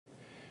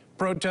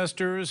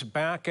Protesters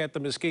back at the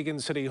Muskegon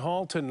City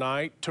Hall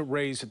tonight to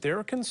raise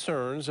their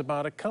concerns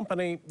about a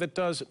company that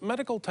does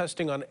medical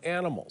testing on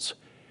animals.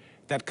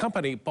 That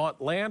company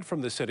bought land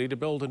from the city to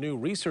build a new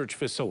research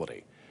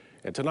facility.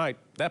 And tonight,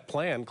 that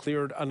plan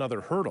cleared another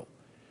hurdle.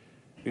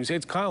 News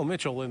 8's Kyle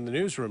Mitchell in the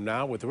newsroom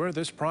now with where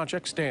this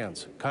project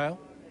stands.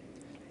 Kyle?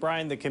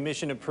 Brian, the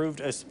commission approved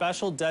a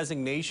special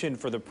designation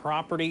for the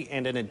property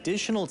and an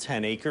additional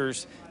 10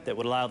 acres that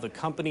would allow the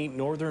company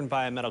Northern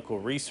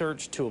Biomedical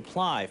Research to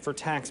apply for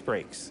tax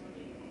breaks.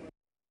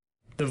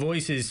 The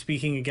voices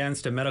speaking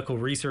against a medical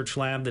research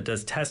lab that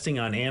does testing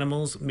on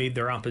animals made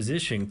their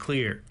opposition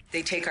clear.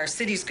 They take our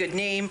city's good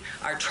name,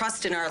 our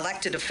trust in our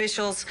elected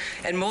officials,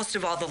 and most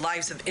of all, the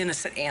lives of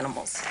innocent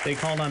animals. They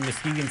called on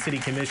Muskegon City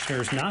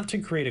commissioners not to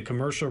create a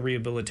commercial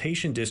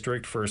rehabilitation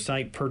district for a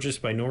site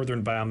purchased by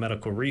Northern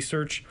Biomedical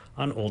Research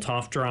on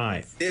Olthoff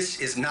Drive.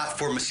 This is not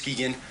for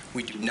Muskegon.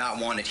 We do not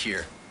want it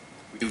here.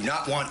 We do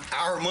not want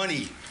our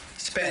money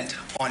spent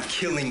on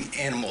killing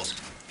animals.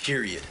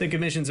 Period. The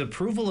commission's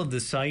approval of the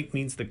site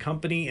means the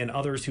company and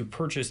others who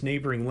purchase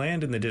neighboring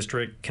land in the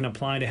district can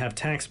apply to have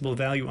taxable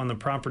value on the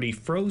property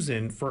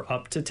frozen for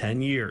up to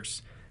 10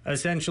 years.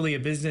 Essentially, a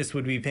business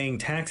would be paying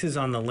taxes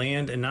on the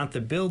land and not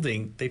the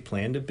building they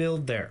plan to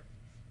build there.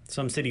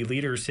 Some city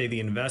leaders say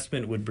the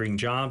investment would bring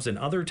jobs and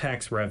other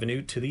tax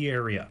revenue to the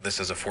area. This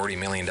is a $40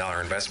 million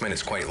investment.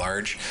 It's quite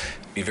large.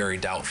 It'd be very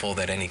doubtful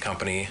that any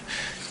company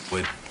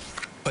would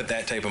put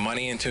that type of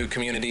money into a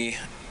community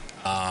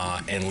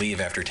and leave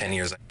after 10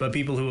 years. But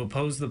people who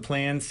oppose the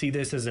plan see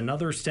this as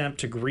another step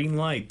to green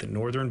light the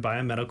Northern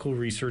Biomedical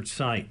Research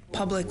site.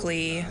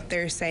 Publicly,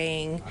 they're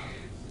saying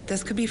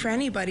this could be for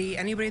anybody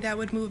that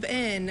would move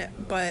in,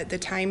 but the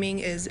timing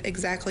is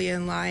exactly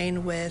in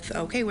line with,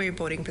 okay, we're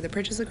voting for the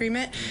purchase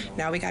agreement.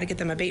 Now we got to get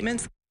them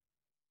abatements.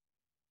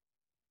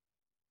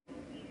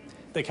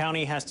 The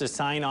county has to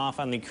sign off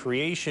on the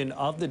creation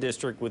of the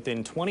district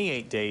within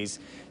 28 days.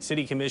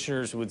 City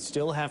commissioners would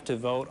still have to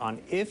vote on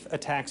if a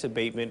tax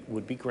abatement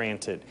would be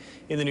granted.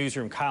 In the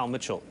newsroom, Kyle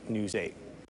Mitchell, News 8.